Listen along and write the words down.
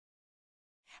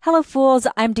Hello, fools.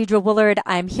 I'm Deidre Woollard.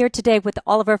 I'm here today with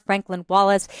Oliver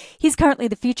Franklin-Wallis. He's currently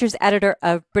the features editor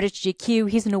of British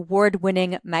GQ. He's an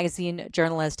award-winning magazine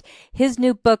journalist. His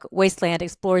new book, Wasteland,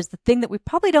 explores the thing that we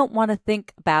probably don't want to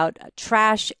think about,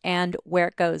 trash and where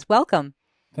it goes. Welcome.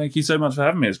 Thank you so much for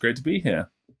having me. It's great to be here.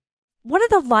 One of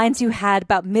the lines you had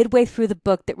about midway through the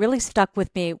book that really stuck with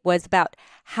me was about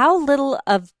how little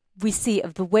of we see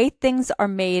of the way things are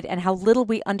made and how little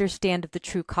we understand of the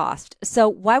true cost. So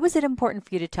why was it important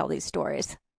for you to tell these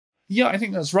stories? Yeah, I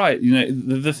think that's right.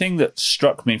 The thing that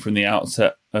struck me from the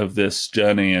outset of this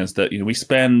journey is that, we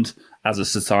spend as a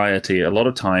society a lot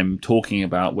of time talking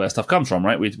about where stuff comes from,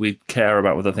 right? We care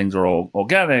about whether things are all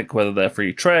organic, whether they're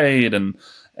free trade and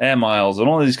air miles and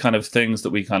all these kind of things that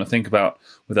we kind of think about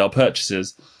with our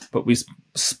purchases. But we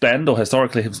spend, or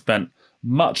historically have spent,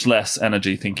 much less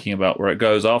energy thinking about where it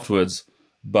goes afterwards.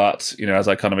 But, as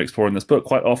I kind of explore in this book,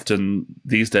 quite often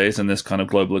these days in this kind of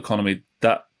global economy,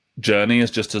 that journey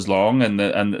is just as long, and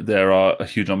there are a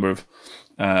huge number of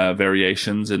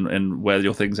variations in where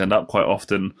your things end up. Quite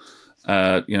often,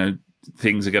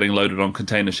 things are getting loaded on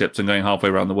container ships and going halfway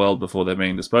around the world before they're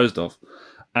being disposed of.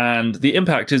 And the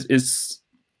impact is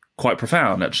quite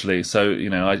profound, actually. So,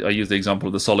 I use the example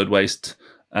of the solid waste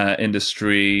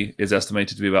industry is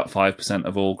estimated to be about 5%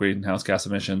 of all greenhouse gas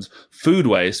emissions. Food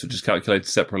waste, which is calculated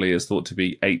separately, is thought to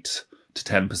be 8 to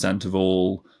 10% of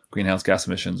all greenhouse gas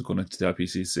emissions, according to the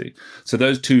IPCC. So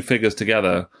those two figures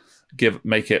together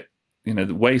make it,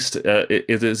 the waste it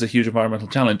is a huge environmental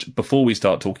challenge before we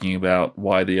start talking about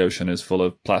why the ocean is full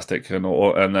of plastic and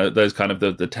those kind of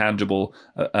the tangible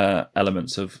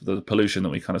elements of the pollution that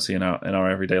we kind of see in our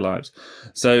everyday lives.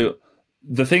 So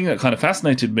the thing that kind of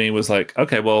fascinated me was like,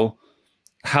 okay, well,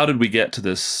 how did we get to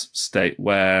this state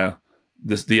where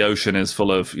the ocean is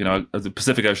full of, the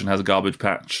Pacific Ocean has a garbage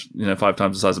patch, 5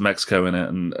 times the size of Mexico in it,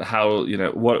 and how,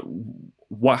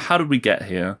 how did we get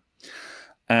here?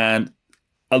 And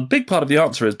a big part of the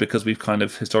answer is because we've kind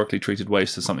of historically treated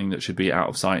waste as something that should be out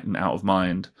of sight and out of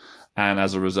mind, and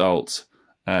as a result,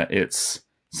 it's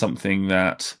something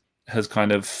that has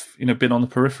kind of been on the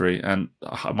periphery. And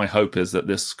my hope is that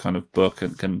this kind of book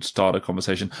can start a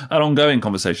conversation, an ongoing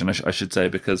conversation, I should say,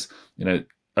 because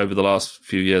over the last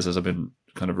few years, as I've been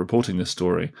kind of reporting this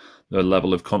story, the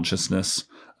level of consciousness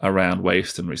around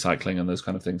waste and recycling and those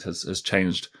kind of things has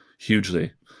changed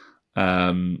hugely,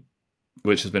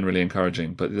 which has been really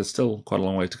encouraging. But there's still quite a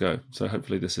long way to go. So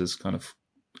hopefully this is kind of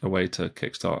a way to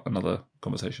kickstart another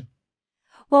conversation.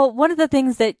 Well, one of the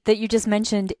things that you just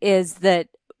mentioned is that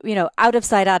out of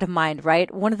sight, out of mind,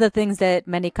 right? One of the things that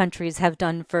many countries have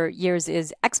done for years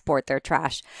is export their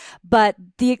trash. But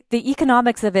the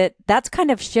economics of it, that's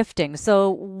kind of shifting. So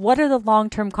what are the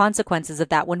long-term consequences of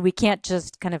that when we can't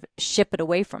just kind of ship it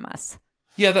away from us?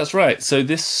 Yeah, that's right. So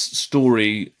this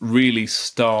story really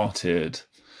started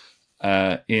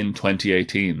in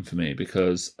 2018 for me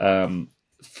because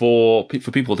for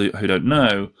people who don't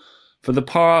know, for the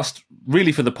past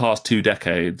 2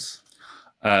 decades,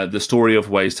 the story of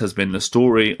waste has been the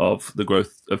story of the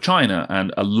growth of China,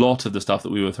 and a lot of the stuff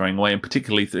that we were throwing away, and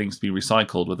particularly things to be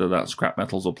recycled, whether that's scrap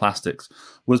metals or plastics,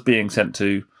 was being sent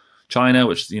to China,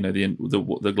 which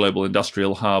the global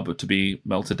industrial hub, to be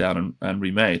melted down and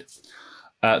remade.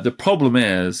 The problem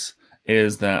is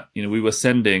that we were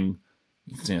sending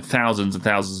thousands and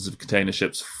thousands of container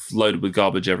ships loaded with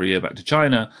garbage every year back to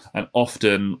China, and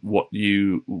often what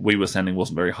we were sending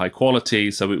wasn't very high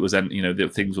quality, so it was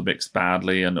the things were mixed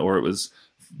badly or it was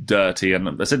dirty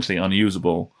and essentially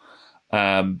unusable,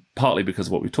 partly because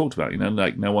of what we talked about,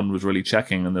 like no one was really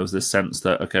checking, and there was this sense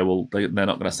that, okay, well, they're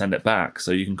not going to send it back,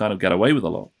 so you can kind of get away with a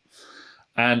lot.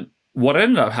 And what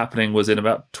ended up happening was in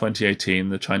about 2018,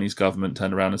 the Chinese government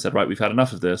turned around and said, right, we've had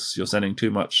enough of this. You're sending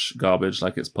too much garbage,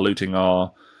 like it's polluting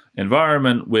our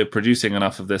environment. We're producing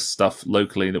enough of this stuff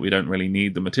locally that we don't really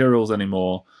need the materials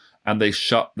anymore. And they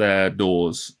shut their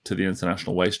doors to the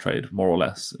international waste trade, more or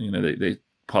less. They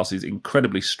pass these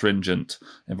incredibly stringent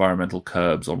environmental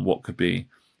curbs on what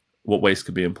waste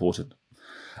could be imported.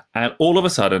 And all of a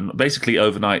sudden, basically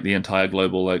overnight, the entire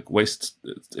global waste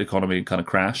economy kind of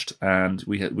crashed, and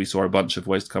we saw a bunch of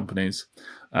waste companies,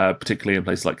 particularly in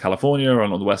places like California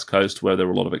and on the West Coast, where there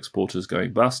were a lot of exporters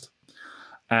going bust.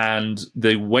 And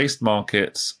the waste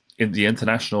markets in the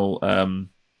international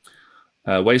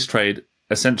waste trade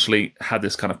essentially had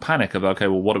this kind of panic of, okay,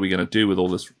 well, what are we going to do with all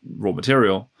this raw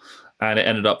material? And it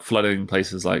ended up flooding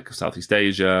places like Southeast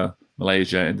Asia,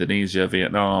 Malaysia, Indonesia,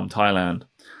 Vietnam, Thailand.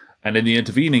 And in the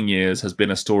intervening years has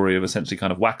been a story of essentially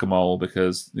kind of whack-a-mole,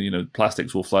 because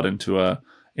plastics will flood into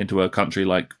a country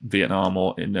like Vietnam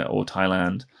or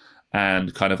Thailand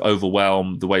and kind of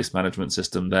overwhelm the waste management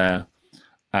system there.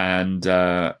 and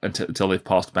until they've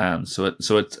passed bans. So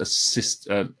it's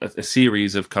a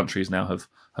series of countries now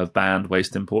have banned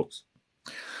waste imports.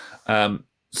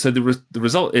 So the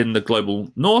result in the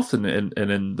global north and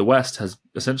in the west has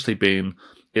essentially been,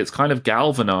 it's kind of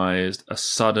galvanized a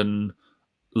sudden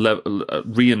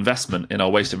reinvestment in our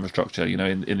waste infrastructure.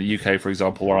 In the UK, for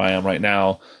example, where I am right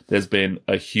now, there's been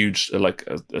a huge,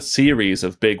 a series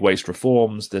of big waste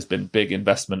reforms. There's been big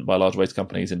investment by large waste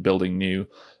companies in building new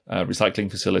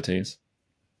recycling facilities,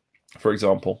 for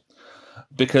example.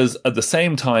 Because at the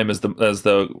same time as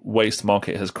the waste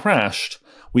market has crashed,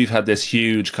 we've had this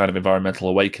huge kind of environmental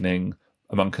awakening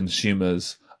among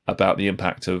consumers about the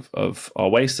impact of our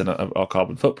waste and our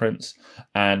carbon footprints,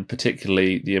 and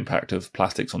particularly the impact of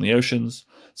plastics on the oceans.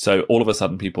 So all of a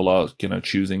sudden, people are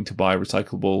choosing to buy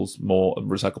recyclables more,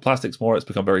 recycled plastics more. It's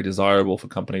become very desirable for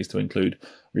companies to include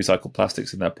recycled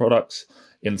plastics in their products.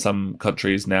 In some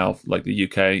countries now, like the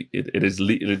UK, it is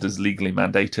legally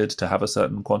mandated to have a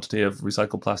certain quantity of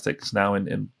recycled plastics now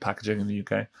in packaging in the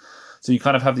UK. So you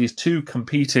kind of have these two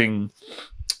competing,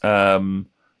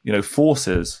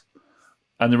 forces.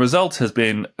 And the result has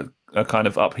been a kind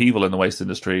of upheaval in the waste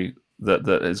industry that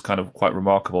is kind of quite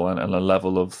remarkable, and a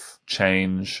level of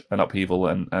change and upheaval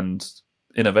and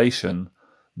innovation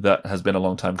that has been a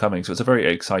long time coming. So it's a very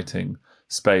exciting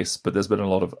space, but there's been a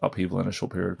lot of upheaval in a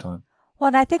short period of time. Well,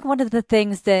 and I think one of the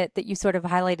things that you sort of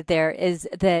highlighted there is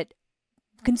that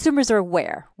consumers are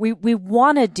aware. We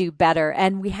want to do better,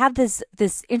 and we have this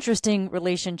interesting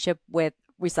relationship with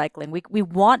recycling. We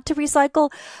want to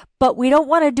recycle, but we don't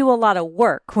want to do a lot of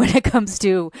work when it comes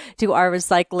to our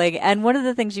recycling. And one of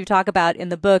the things you talk about in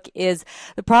the book is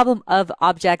the problem of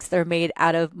objects that are made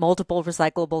out of multiple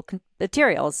recyclable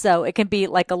materials. So it can be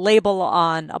like a label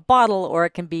on a bottle, or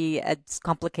it can be as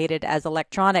complicated as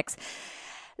electronics.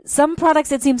 Some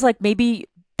products, it seems like maybe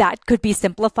that could be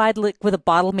simplified. Like with a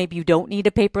bottle, maybe you don't need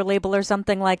a paper label or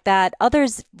something like that.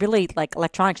 Others, really, like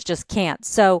electronics, just can't.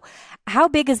 So how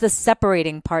big is the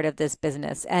separating part of this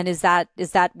business? And is that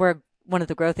where one of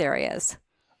the growth areas?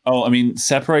 Oh, I mean,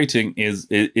 separating is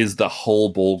the whole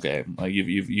ball game. Like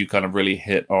you kind of really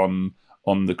hit on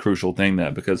the crucial thing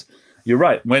there, because you're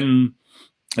right. When,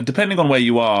 depending on where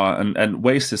you are, and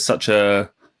waste is such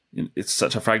a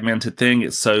fragmented thing.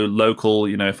 It's so local.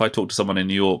 If I talk to someone in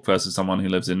New York versus someone who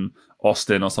lives in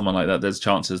Austin or someone like that, there's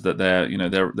chances that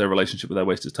their relationship with their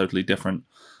waste is totally different.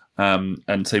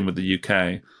 And same with the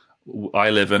UK. I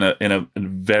live in a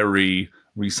very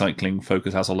recycling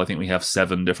focused household. I think we have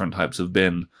 7 different types of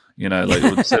bin. So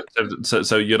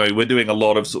we're doing a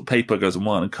lot of sort of paper goes in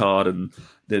one, and card, and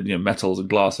metals and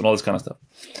glass and all this kind of stuff.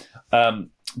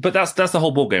 But that's the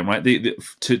whole ball game, right?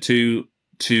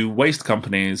 To waste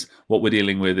companies, what we're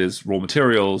dealing with is raw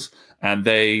materials, and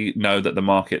they know that the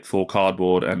market for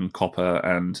cardboard and copper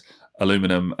and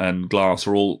aluminum and glass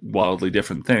are all wildly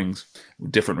different things,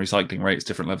 different recycling rates,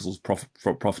 different levels of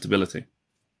profitability.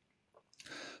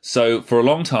 So for a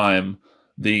long time,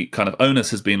 the kind of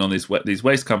onus has been on these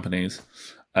waste companies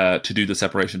to do the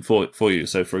separation for you.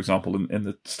 So, for example, in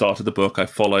the start of the book, I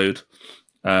followed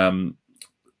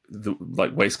the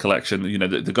waste collection,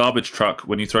 the garbage truck.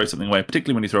 When you throw something away,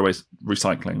 particularly when you throw away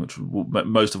recycling, which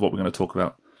most of what we're going to talk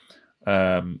about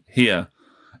here,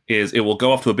 is it will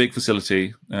go off to a big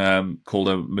facility called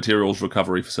a materials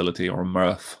recovery facility, or a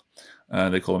MRF.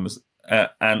 They call them,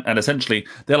 and essentially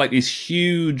they're like these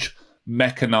huge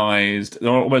mechanized. They're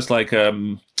almost like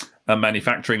a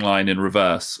manufacturing line in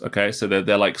reverse. Okay, so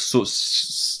they're like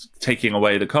taking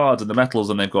away the cards and the metals,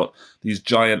 and they've got these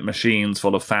giant machines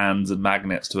full of fans and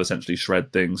magnets to essentially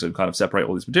shred things and kind of separate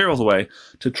all these materials away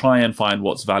to try and find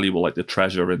what's valuable, like the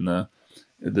treasure in the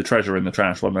treasure in the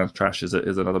trash. One man's trash is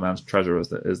another man's treasure, is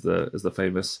the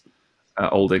famous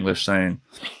old English saying.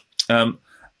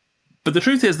 But the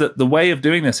truth is that the way of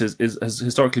doing this has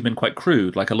historically been quite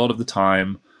crude. Like a lot of the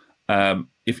time,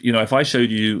 if I showed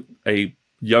you a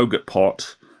yogurt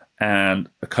pot and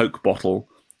a Coke bottle,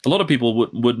 a lot of people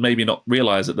would maybe not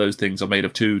realize that those things are made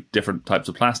of 2 different types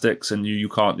of plastics, and you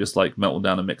can't just like melt them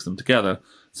down and mix them together.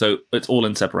 So it's all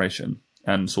in separation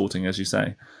and sorting, as you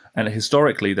say. And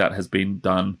historically, that has been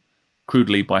done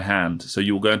crudely by hand. So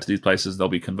you will go into these places, there'll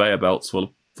be conveyor belts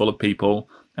full of people,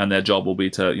 and their job will be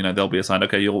to, they'll be assigned,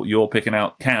 okay, you're picking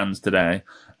out cans today,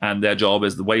 and their job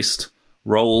is the waste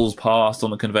rolls past on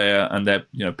the conveyor, and they're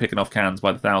picking off cans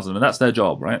by the thousand, and that's their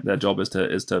job, right? Their job is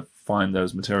to find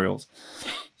those materials.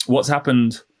 What's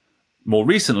happened more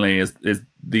recently is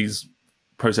these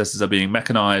processes are being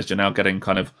mechanized. You're now getting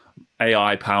kind of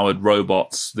AI-powered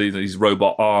robots, these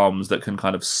robot arms that can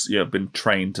kind of been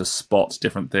trained to spot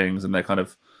different things, and they're kind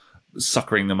of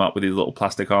suckering them up with these little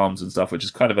plastic arms and stuff, which is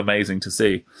kind of amazing to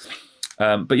see.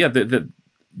 But yeah,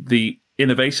 the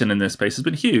innovation in this space has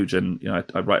been huge, and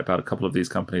I write about a couple of these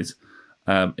companies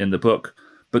in the book.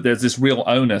 But there's this real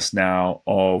onus now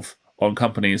on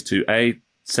companies to A,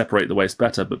 separate the waste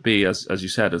better, but B, as you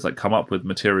said, is like come up with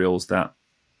materials that,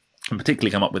 and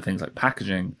particularly come up with things like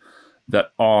packaging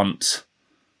that aren't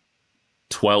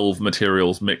 12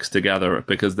 materials mixed together,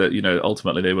 because that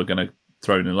ultimately they were going to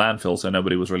throw in landfill, so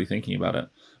nobody was really thinking about it.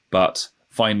 But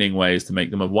finding ways to make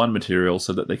them of one material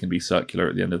so that they can be circular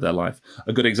at the end of their life.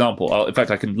 A good example, in fact,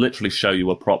 I can literally show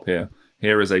you a prop here.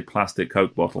 Here is a plastic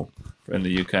Coke bottle in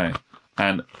the UK.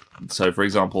 And so, for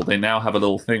example, they now have a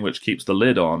little thing which keeps the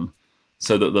lid on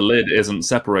so that the lid isn't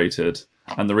separated.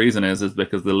 And the reason is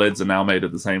because the lids are now made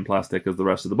of the same plastic as the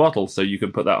rest of the bottle. So you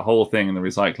can put that whole thing in the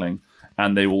recycling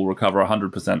and they will recover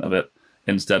 100% of it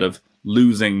instead of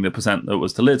losing the percent that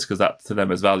was to lids, because that to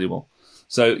them is valuable.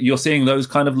 So you're seeing those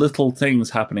kind of little things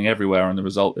happening everywhere, and the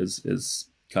result is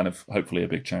kind of hopefully a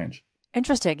big change.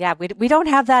 Interesting. Yeah, we don't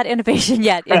have that innovation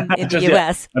yet in the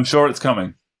US. I'm sure it's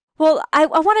coming. Well, I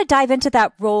want to dive into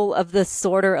that role of the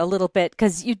sorter a little bit,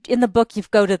 because in the book you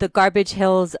go to the garbage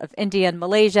hills of India and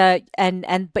Malaysia,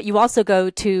 but you also go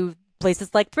to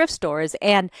places like thrift stores,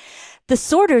 and the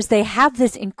sorters, they have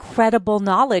this incredible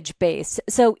knowledge base.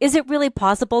 So is it really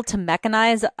possible to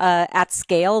mechanize at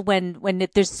scale when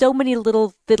there's so many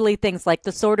little fiddly things, like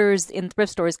the sorters in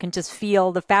thrift stores can just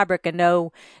feel the fabric and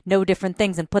know different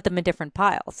things and put them in different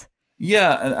piles?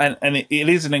 Yeah, and it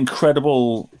is an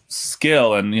incredible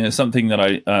skill, and something that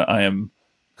I am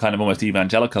kind of almost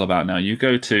evangelical about now. You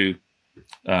go to,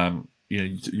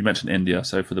 you mentioned India.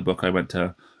 So for the book, I went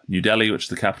to New Delhi, which is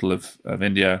the capital of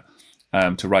India,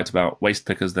 to write about waste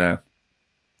pickers there.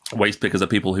 Waste pickers are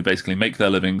people who basically make their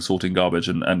living sorting garbage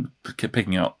and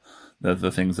picking out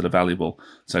the things that are valuable.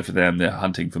 So for them, they're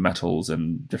hunting for metals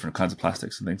and different kinds of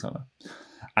plastics and things like that.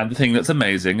 And the thing that's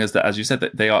amazing is that, as you said,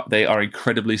 that they are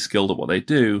incredibly skilled at what they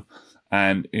do.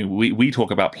 And we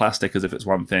talk about plastic as if it's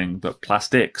one thing, but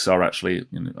plastics are actually,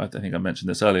 I think I mentioned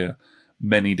this earlier,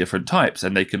 many different types,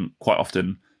 and they can quite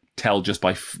often tell just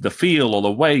by the feel or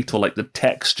the weight or like the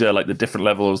texture, like the different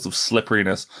levels of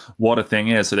slipperiness, what a thing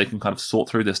is. So they can kind of sort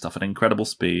through this stuff at incredible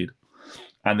speed,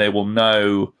 and they will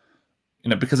know,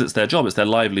 because it's their job, it's their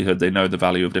livelihood. They know the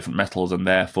value of different metals, and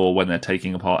therefore when they're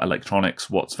taking apart electronics,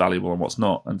 what's valuable and what's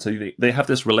not. And so they have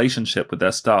this relationship with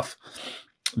their stuff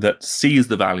that sees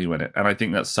the value in it. And I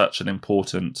think that's such an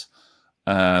important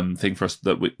thing for us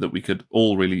that we could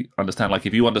all really understand. Like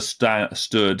if you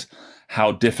understood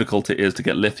how difficult it is to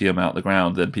get lithium out of the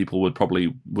ground, then people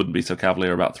wouldn't be so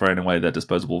cavalier about throwing away their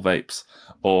disposable vapes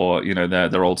or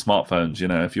their old smartphones.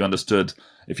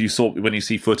 If you saw, when you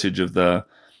see footage of the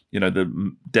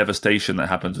devastation that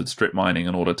happens with strip mining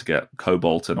in order to get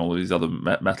cobalt and all of these other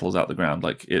metals out the ground,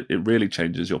 like it really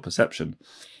changes your perception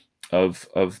of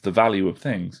the value of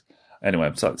things. Anyway,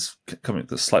 so it's coming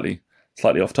slightly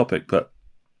off topic, but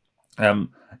when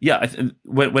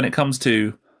it comes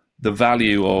to the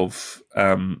value of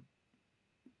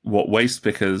what waste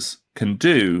pickers can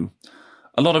do,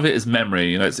 a lot of it is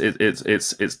memory.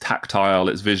 It's tactile,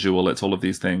 it's visual, it's all of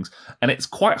these things, and it's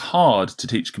quite hard to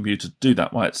teach computers to do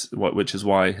that. Which is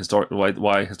why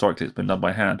historically it's been done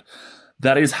by hand.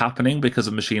 That is happening because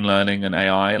of machine learning and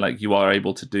AI. Like you are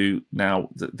able to do now,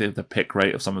 the pick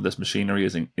rate of some of this machinery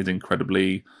is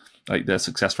incredibly, like their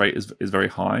success rate is very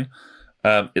high.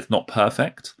 It's not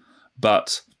perfect,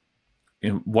 but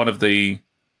one of the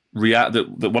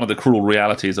cruel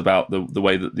realities about the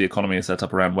way that the economy is set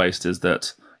up around waste is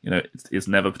that it's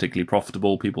never particularly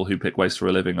profitable. People who pick waste for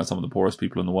a living are some of the poorest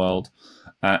people in the world,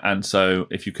 and so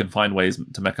if you can find ways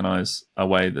to mechanize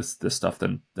away this stuff,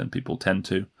 then people tend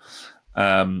to.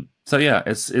 So yeah,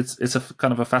 it's a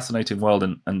kind of a fascinating world,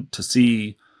 and to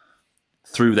see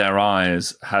through their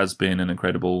eyes has been an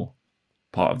incredible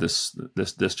part of this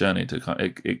journey.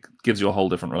 It gives you a whole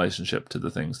different relationship to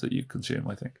the things that you consume,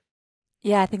 I think.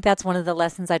 Yeah, I think that's one of the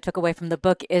lessons I took away from the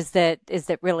book is that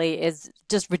really is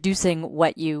just reducing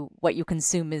what you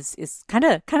consume is kind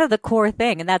of the core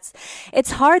thing. And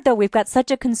it's hard though. We've got such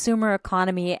a consumer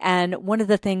economy. And one of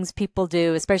the things people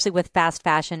do, especially with fast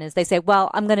fashion, is they say,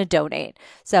 well, I'm going to donate.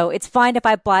 So it's fine if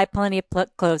I buy plenty of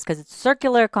clothes because it's a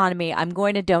circular economy. I'm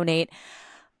going to donate.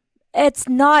 It's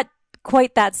not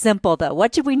quite that simple though.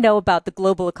 What should we know about the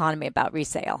global economy about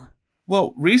resale?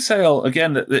 Well, resale,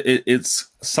 again,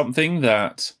 it's something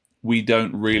that we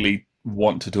don't really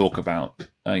want to talk about.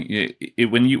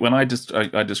 When I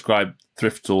describe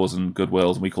thrift stores and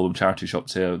Goodwills, and we call them charity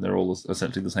shops here, they're all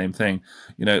essentially the same thing.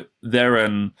 They're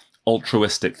an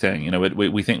altruistic thing.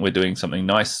 We think we're doing something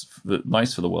nice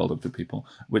for the world and for people,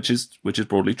 which is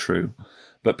broadly true.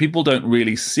 But people don't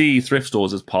really see thrift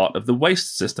stores as part of the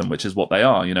waste system, which is what they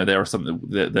are. There are something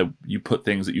that you put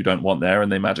things that you don't want there,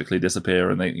 and they magically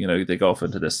disappear, and they go off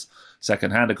into this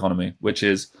second-hand economy, which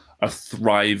is a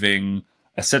thriving,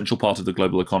 essential part of the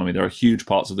global economy. There are huge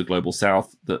parts of the global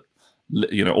south that,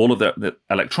 all of the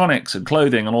electronics and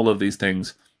clothing and all of these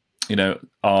things,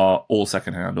 are all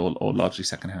second-hand or largely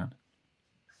second-hand.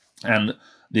 And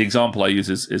the example I use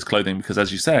is clothing, because,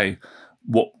 as you say,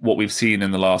 what we've seen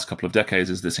in the last couple of decades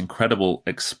is this incredible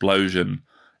explosion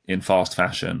in fast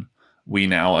fashion. We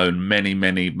now own many,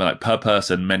 like per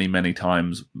person, many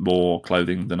times more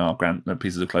clothing than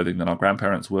pieces of clothing than our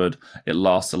grandparents would. It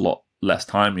lasts a lot less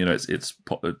time. It's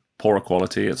poorer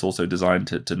quality. It's also designed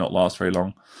to not last very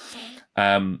long.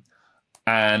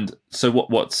 And so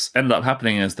what's ended up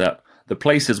happening is that the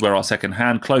places where our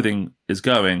second-hand clothing is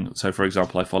going. So, for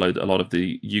example, I followed a lot of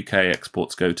the UK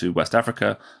exports go to West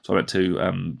Africa. So I went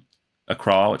to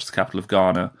Accra, which is the capital of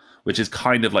Ghana, which is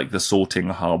kind of like the sorting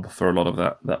hub for a lot of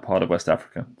that part of West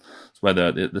Africa. It's where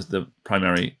the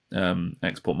primary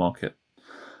export market.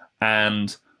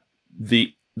 And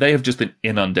they have just been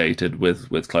inundated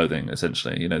with clothing,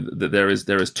 essentially. There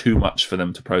is too much for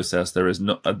them to process. There is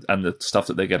not, and the stuff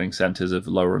that they're getting sent is of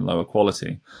lower and lower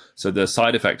quality. So the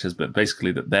side effect has been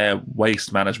basically that their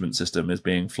waste management system is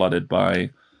being flooded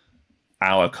by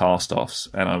our cast-offs,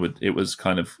 and it was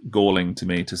kind of galling to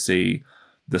me to see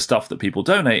the stuff that people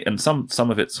donate, and some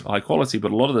of it's high quality,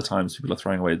 but a lot of the times people are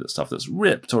throwing away the stuff that's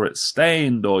ripped or it's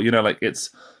stained, or like it's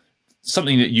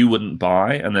something that you wouldn't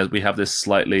buy, and we have this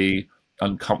slightly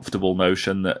uncomfortable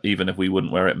notion that even if we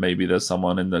wouldn't wear it, maybe there's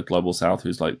someone in the global south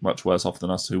who's like much worse off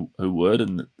than us who would.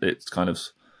 And it's kind of,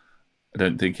 I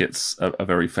don't think it's a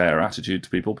very fair attitude to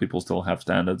people. People still have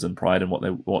standards and pride in what they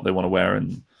want to wear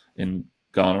in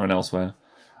Ghana and elsewhere.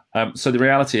 So the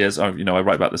reality is, I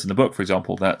write about this in the book, for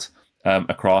example, that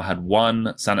Accra had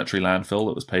one sanitary landfill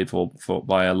that was paid for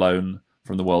by a loan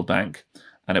from the World Bank,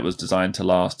 and it was designed to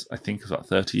last, I think, about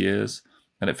 30 years,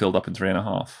 and it filled up in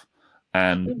 3.5.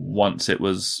 And once it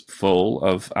was full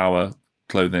of our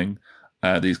clothing,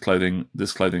 this clothing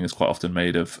is quite often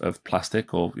made of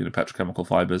plastic or petrochemical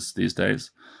fibers these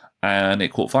days, and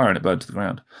it caught fire and it burned to the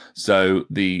ground. So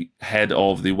the head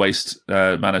of the waste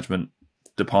management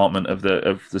department of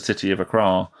the city of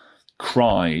Accra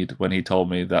cried when he told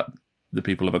me that the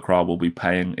people of Accra will be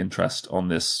paying interest on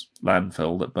this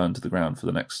landfill that burned to the ground for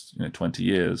the next 20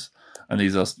 years, and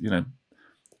these are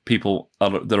people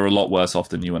that are a lot worse off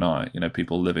than you and I,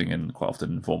 people living in quite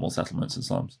often informal settlements and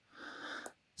slums.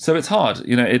 So it's hard,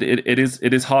 it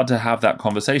is hard to have that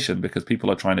conversation because people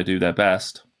are trying to do their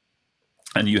best.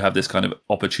 And you have this kind of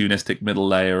opportunistic middle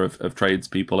layer of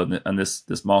tradespeople and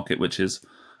this market, which is,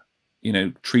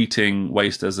 treating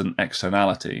waste as an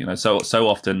externality. So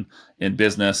often in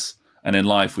business and in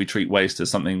life, we treat waste as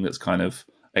something that's kind of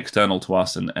external to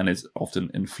us and is often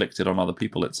inflicted on other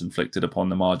people. It's inflicted upon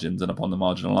the margins and upon the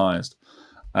marginalized.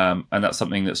 And that's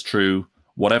something that's true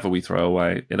whatever we throw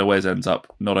away. It always ends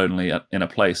up not only in a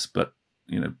place, but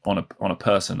on a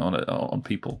person, on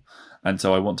people. And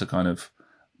so I want to kind of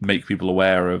make people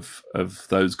aware of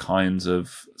those kinds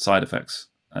of side effects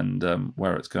and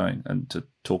where it's going, and to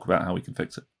talk about how we can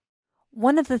fix it.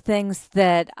 One of the things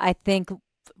that I think,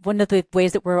 one of the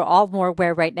ways that we're all more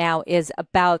aware right now is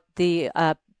about the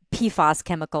PFAS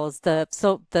chemicals, the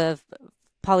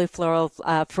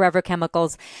polyfluoral forever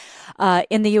chemicals.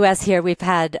 In the U.S. here, we've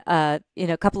had a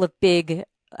couple of big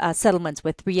settlements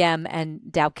with 3M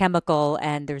and Dow Chemical,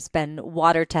 and there's been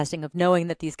water testing of knowing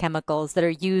that these chemicals that are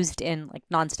used in like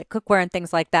nonstick cookware and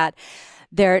things like that,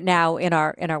 they're now in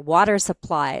our water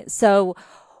supply. So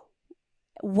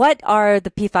what are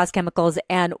the PFAS chemicals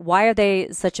and why are they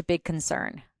such a big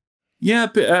concern? Yeah,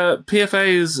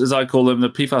 PFAs, as I call them, the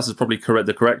PFAS is probably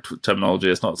the correct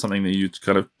terminology. It's not something that you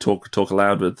kind of talk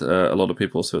aloud with a lot of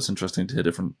people, so it's interesting to hear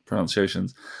different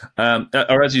pronunciations.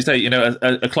 Or as you say,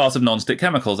 a class of non-stick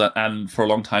chemicals, and for a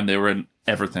long time they were in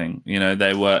everything.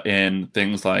 They were in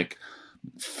things like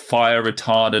fire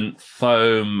retardant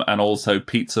foam, and also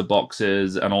pizza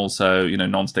boxes, and also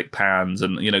non-stick pans,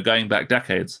 and going back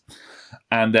decades.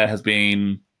 And there has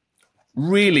been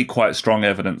really quite strong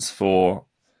evidence for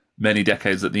many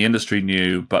decades that the industry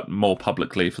knew, but more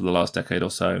publicly for the last decade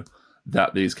or so,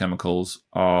 that these chemicals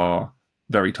are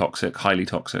very toxic, highly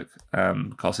toxic,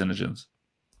 carcinogens,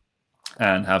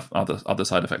 and have other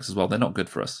side effects as well. They're not good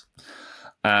for us.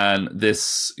 And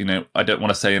this, I don't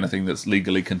want to say anything that's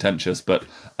legally contentious, but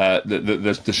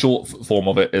the short form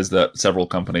of it is that several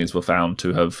companies were found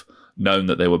to have known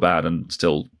that they were bad and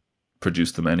still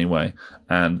produced them anyway.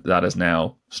 And that has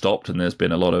now stopped, and there's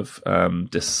been a lot of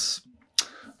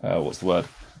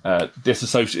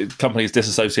companies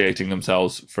disassociating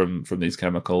themselves from these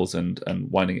chemicals and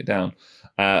winding it down.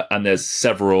 And there's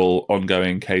several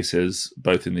ongoing cases,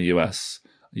 both in the US,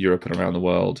 Europe, and around the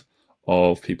world,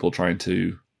 of people trying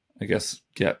to, I guess,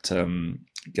 get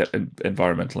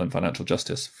environmental and financial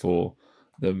justice for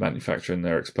the manufacturing,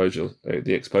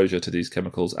 the exposure to these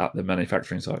chemicals at the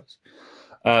manufacturing sites.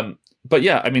 But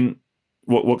yeah, I mean,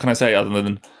 what can I say other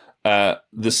than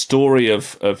the story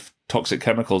of toxic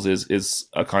chemicals is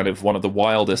a kind of one of the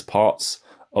wildest parts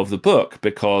of the book,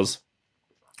 because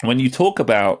when you talk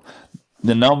about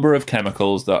the number of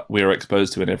chemicals that we are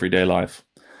exposed to in everyday life,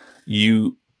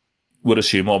 you would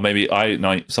assume, or maybe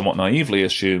I somewhat naively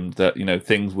assumed, that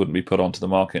things wouldn't be put onto the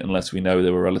market unless we know they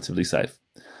were relatively safe.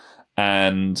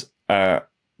 And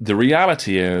the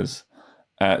reality is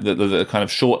that the kind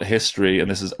of short history,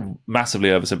 and this is massively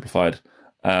oversimplified,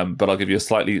 but I'll give you a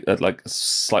slightly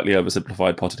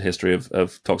oversimplified potted history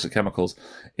of toxic chemicals,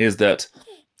 is that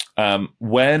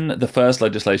when the first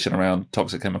legislation around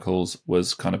toxic chemicals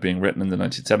was kind of being written in the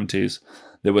 1970s,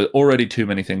 there were already too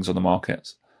many things on the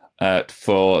market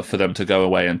for them to go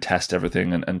away and test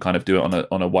everything and kind of do it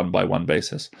on a one-by-one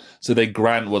basis. So they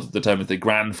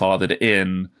grandfathered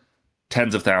in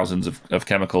tens of thousands of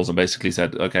chemicals and basically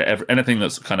said, okay, anything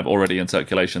that's kind of already in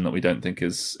circulation that we don't think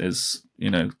is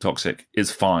toxic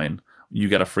is fine. You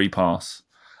get a free pass.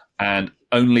 And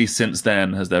only since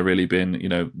then has there really been,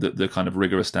 the kind of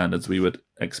rigorous standards we would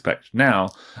expect now.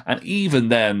 And even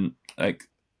then, like,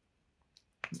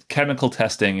 chemical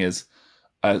testing is,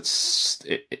 it's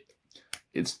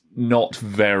not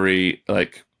very,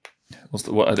 like,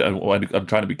 I'm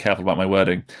trying to be careful about my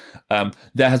wording.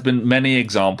 There has been many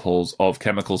examples of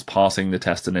chemicals passing the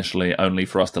test initially, only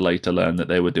for us to later learn that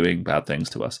they were doing bad things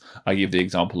to us. I give the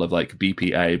example of like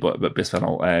BPA, but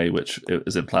bisphenol A, which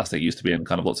is in plastic, used to be in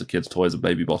kind of lots of kids' toys and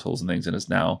baby bottles and things, and is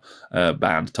now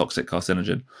banned toxic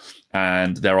carcinogen.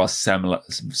 And there are several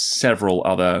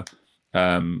other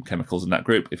chemicals in that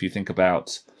group. If you think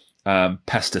about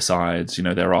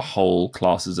pesticides, there are whole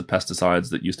classes of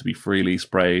pesticides that used to be freely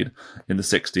sprayed in the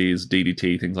 60s,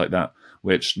 DDT, things like that,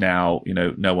 which now,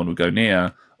 no one would go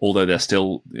near, although they're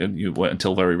still,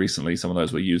 until very recently, some of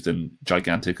those were used in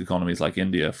gigantic economies like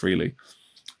India freely.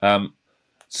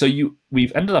 So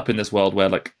we've ended up in this world where,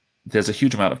 like, there's a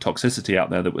huge amount of toxicity out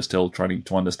there that we're still trying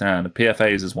to understand.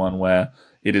 PFAS is one where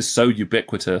it is so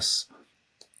ubiquitous,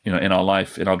 in our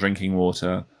life, in our drinking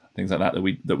water, things like that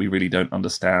we really don't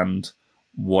understand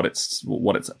what its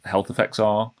health effects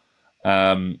are.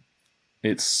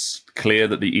 It's clear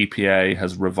that the EPA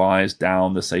has revised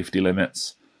down the safety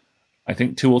limits, I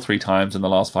think 2 or 3 times in the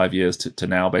last 5 years, to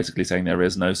now basically saying there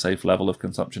is no safe level of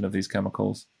consumption of these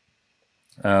chemicals.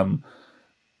 But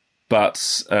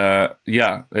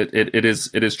it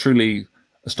is truly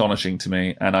astonishing to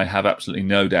me, and I have absolutely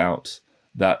no doubt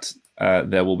that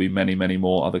there will be many, many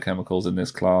more other chemicals in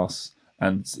this class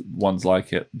and ones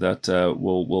like it that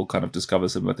will kind of discover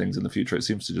similar things in the future. It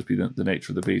seems to just be the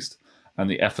nature of the beast, and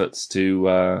the efforts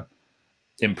to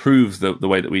improve the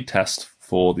way that we test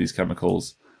for these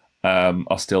chemicals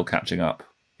are still catching up,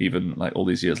 even like all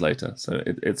these years later. So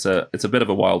it's a bit of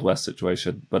a Wild West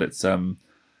situation, but it's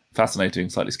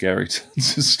fascinating, slightly scary,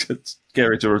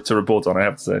 scary to report on, I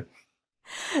have to say.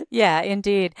 Yeah,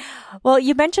 indeed. Well,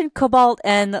 you mentioned cobalt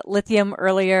and lithium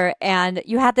earlier, and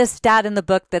you had this stat in the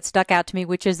book that stuck out to me,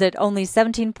 which is that only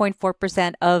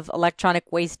 17.4% of electronic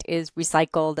waste is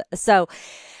recycled. So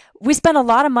we spend a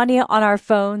lot of money on our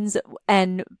phones,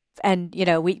 and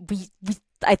we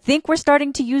I think we're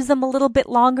starting to use them a little bit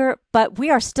longer, but we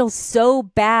are still so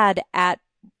bad at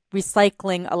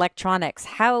recycling electronics.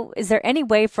 How is there any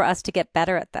way for us to get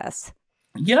better at this?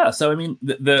 Yeah, so I mean,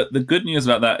 the good news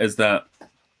about that is that,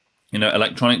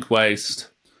 electronic waste,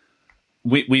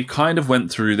 we kind of went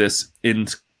through this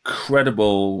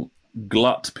incredible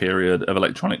glut period of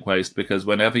electronic waste, because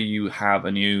whenever you have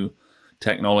a new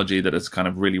technology that is kind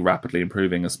of really rapidly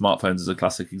improving, as smartphones is a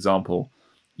classic example,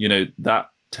 that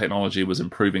technology was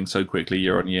improving so quickly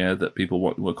year on year that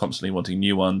people were constantly wanting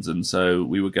new ones, and so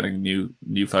we were getting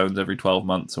new phones every 12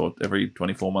 months or every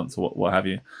 24 months or what have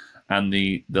you. And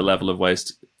the level of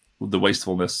waste, the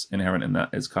wastefulness inherent in that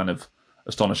is kind of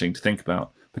astonishing to think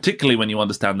about, particularly when you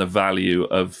understand the value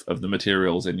of the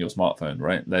materials in your smartphone,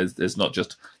 right? There's not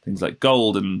just things like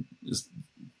gold and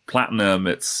platinum,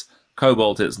 it's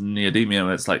cobalt, it's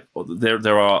neodymium, it's like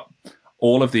there are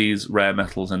all of these rare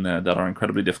metals in there that are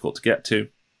incredibly difficult to get to.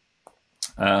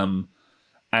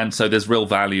 And so there's real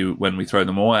value when we throw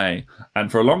them away.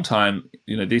 And for a long time,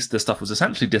 this stuff was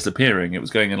essentially disappearing. It was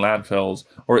going in landfills,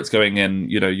 or it's going in,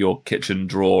 your kitchen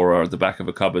drawer or at the back of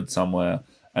a cupboard somewhere.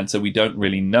 and so we don't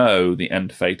really know the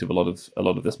end fate of a lot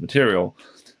of this material.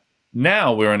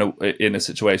 Now we're in a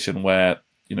situation where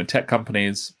tech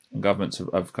companies and governments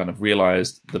have kind of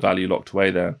realized the value locked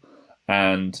away there,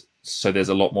 and so there's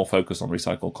a lot more focus on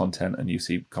recycled content, and you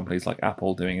see companies like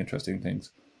Apple doing interesting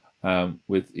things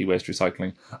with e-waste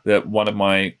recycling. One of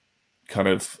my kind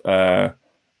of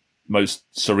most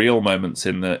surreal moments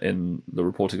in the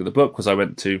reporting of the book was I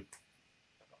went to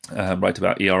write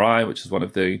about ERI, which is one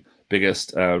of the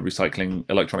biggest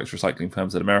electronics recycling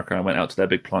firms in America. I went out to their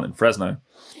big plant in Fresno,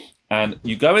 and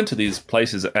you go into these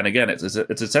places, and again, it's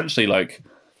essentially like,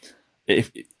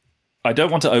 if I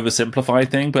don't want to oversimplify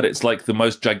thing, but it's like the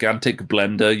most gigantic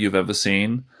blender you've ever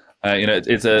seen.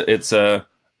 It's a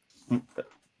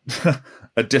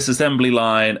a disassembly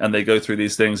line, and they go through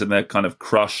these things, and they're kind of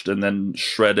crushed and then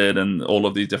shredded, and all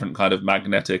of these different kind of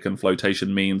magnetic and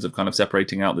flotation means of kind of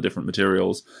separating out the different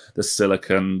materials, the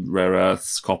silicon, rare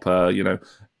earths, copper.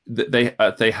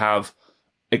 They have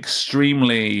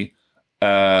extremely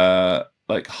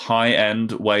like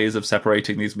high-end ways of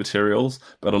separating these materials,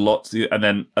 but and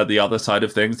then at the other side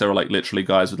of things, there are like literally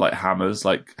guys with like hammers,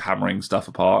 like hammering stuff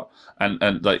apart,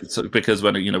 and like, so, because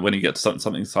when you get to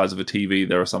something the size of a TV,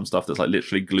 there are some stuff that's like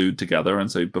literally glued together,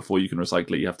 and so before you can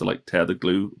recycle it, you have to like tear the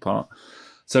glue apart.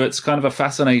 So it's kind of a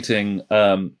fascinating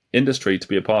industry to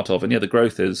be a part of, and the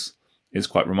growth is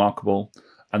quite remarkable,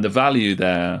 and the value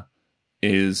there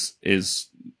is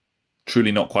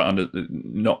truly not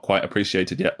quite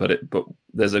appreciated yet, but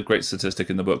there's a great statistic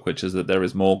in the book, which is that there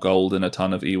is more gold in a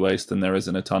ton of e-waste than there is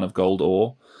in a ton of gold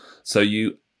ore. So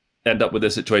you end up with a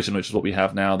situation, which is what we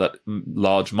have now, that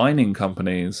large mining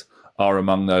companies are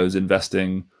among those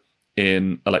investing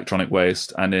in electronic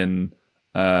waste and in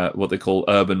what they call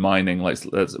urban mining,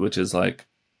 which is like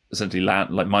essentially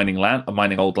mining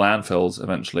old landfills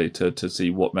eventually to see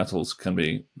what metals can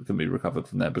be recovered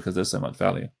from there, because there's so much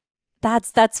value.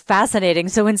 That's fascinating.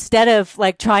 So instead of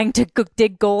like trying to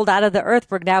dig gold out of the earth,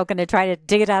 we're now going to try to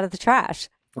dig it out of the trash.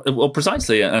 Well,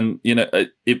 precisely. And,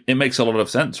 it makes a lot of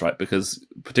sense, right? Because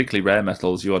particularly rare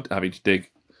metals, you are having to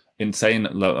dig insane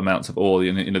low amounts of ore.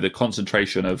 The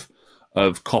concentration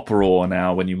of copper ore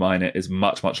now when you mine it is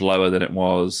much, much lower than it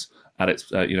was at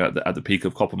its, at the peak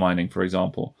of copper mining, for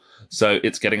example. So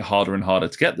it's getting harder and harder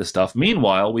to get this stuff.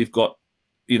 Meanwhile, we've got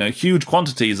huge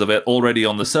quantities of it already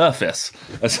on the surface,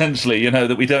 essentially,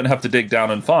 that we don't have to dig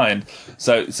down and find.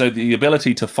 So the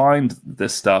ability to find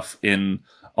this stuff in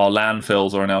our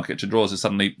landfills or in our kitchen drawers is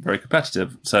suddenly very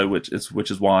competitive. So which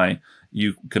is why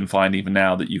you can find even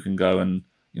now that you can go and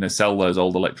sell those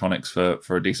old electronics for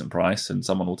a decent price, and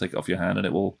someone will take it off your hand and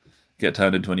it will get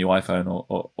turned into a new iPhone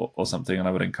or something. And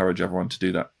I would encourage everyone to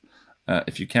do that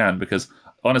if you can, because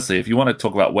honestly, if you want to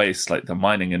talk about waste, like the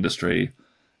mining industry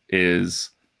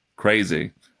is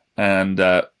crazy. And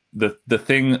the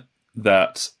thing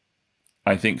that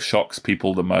I think shocks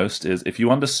people the most is if you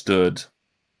understood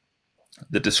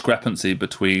the discrepancy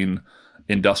between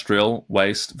industrial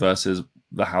waste versus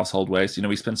the household waste.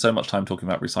 We spend so much time talking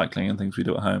about recycling and things we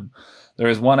do at home. There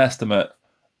is one estimate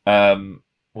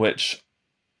which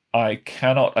I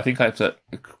think I have to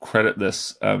credit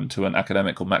this to an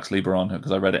academic called Max Lieberon,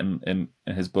 because I read it in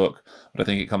his book, but I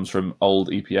think it comes from old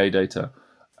EPA data,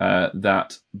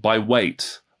 that by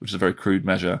weight, which is a very crude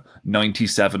measure,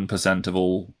 97%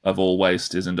 of all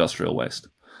waste is industrial waste.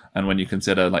 And when you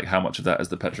consider like how much of that is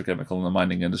the petrochemical and the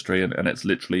mining industry, and it's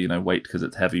literally weight because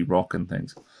it's heavy rock and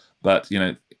things, but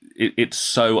it's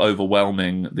so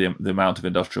overwhelming the amount of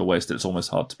industrial waste that it's almost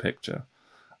hard to picture.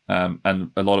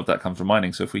 And a lot of that comes from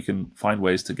mining. So if we can find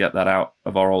ways to get that out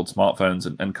of our old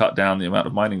smartphones and cut down the amount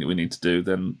of mining that we need to do,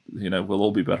 then we'll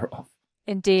all be better off.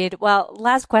 Indeed. Well,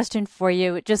 last question for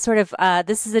you. Just sort of,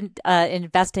 this is an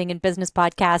investing in business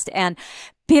podcast, and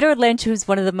Peter Lynch, who's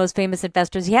one of the most famous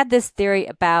investors, he had this theory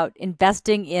about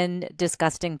investing in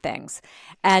disgusting things.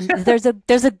 And there's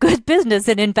a good business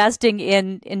in investing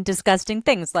in disgusting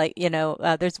things, like,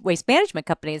 there's waste management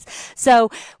companies.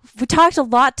 So we talked a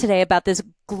lot today about this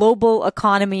global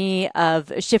economy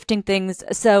of shifting things.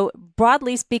 So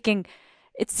broadly speaking,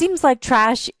 it seems like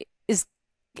trash is,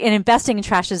 and investing in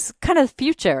trash is kind of the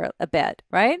future a bit,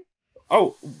 right?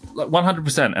 Oh,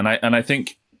 100%. And I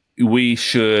think we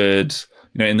should,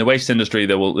 in the waste industry,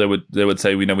 they would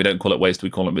say, we don't call it waste, we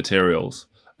call it materials.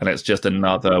 And it's just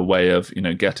another way of,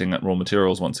 getting at raw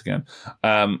materials once again.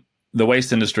 The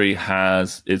waste industry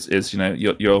is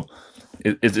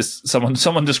is this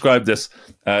someone described this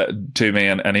to me,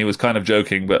 and he was kind of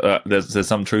joking, but there's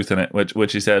some truth in it,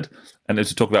 which he said, and it's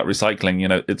to talk about recycling. You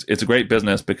know, it's a great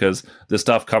business because the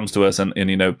stuff comes to us, and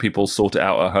you know, people sort it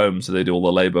out at home, so they do all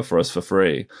the labor for us for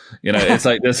free. You know, it's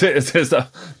like there's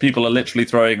stuff, people are literally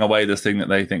throwing away this thing that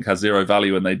they think has zero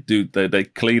value, and they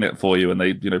clean it for you, and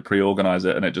they, you know, pre-organize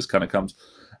it, and it just kind of comes,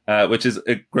 which is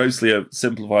a grossly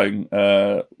simplifying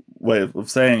way of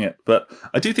saying it, but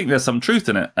I do think there's some truth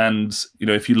in it. And you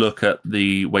know, if you look at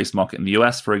the waste market in the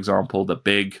US, for example, the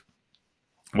big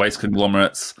waste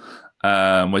conglomerates,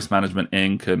 Waste Management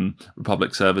Inc. and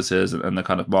Republic Services, and the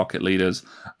kind of market leaders,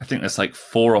 I think there's like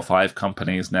 4 or 5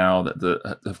 companies now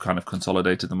that have kind of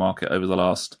consolidated the market over the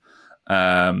last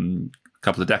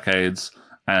couple of decades.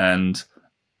 And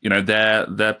you know,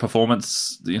 their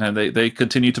performance, you know, they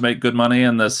continue to make good money,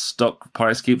 and the stock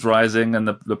price keeps rising, and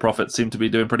the profits seem to be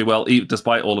doing pretty well,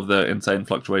 despite all of the insane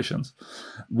fluctuations.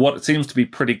 What seems to be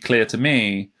pretty clear to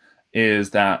me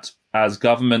is that as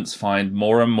governments find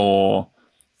more and more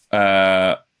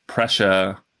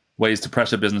ways to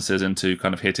pressure businesses into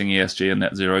kind of hitting ESG and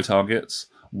net zero targets,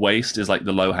 waste is like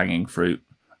the low-hanging fruit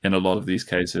in a lot of these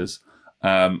cases,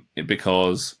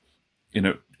 because, you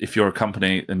know, if you're a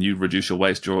company and you reduce your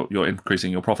waste, you're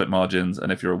increasing your profit margins.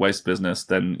 And if you're a waste business,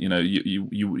 then you know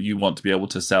you want to be able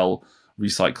to sell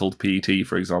recycled PET,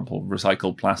 for example.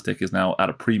 Recycled plastic is now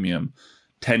at a premium.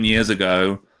 10 years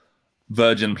ago,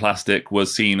 virgin plastic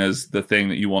was seen as the thing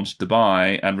that you wanted to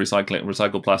buy, and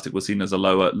recycled plastic was seen as a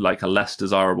less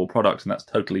desirable product. And that's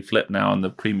totally flipped now, and the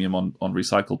premium on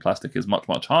recycled plastic is much,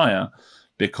 much higher,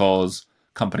 because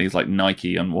companies like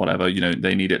Nike and whatever, you know,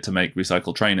 they need it to make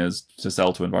recycled trainers to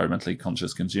sell to environmentally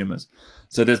conscious consumers.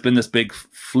 So there's been this big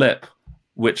flip,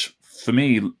 which for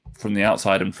me, from the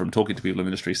outside and from talking to people in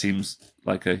the industry, seems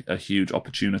like a huge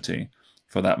opportunity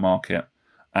for that market.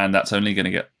 And that's only going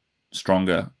to get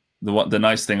stronger. The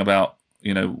nice thing about,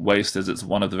 you know, waste is it's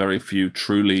one of the very few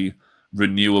truly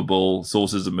renewable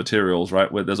sources of materials, right?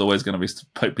 Where there's always going to be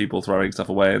people throwing stuff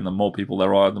away, and the more people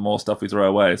there are, the more stuff we throw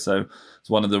away. So it's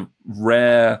one of the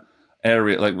rare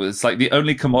area, like it's like the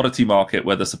only commodity market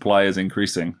where the supply is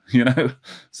increasing, you know.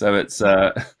 So it's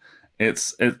a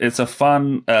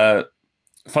fun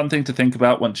thing to think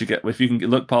about. If you can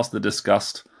look past the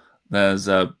disgust, there's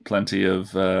plenty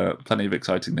of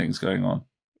exciting things going on.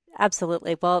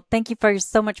 Absolutely. Well, thank you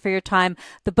so much for your time.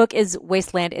 The book is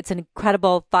Wasteland. It's an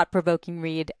incredible, thought-provoking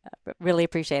read. Really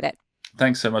appreciate it.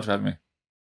 Thanks so much for having me.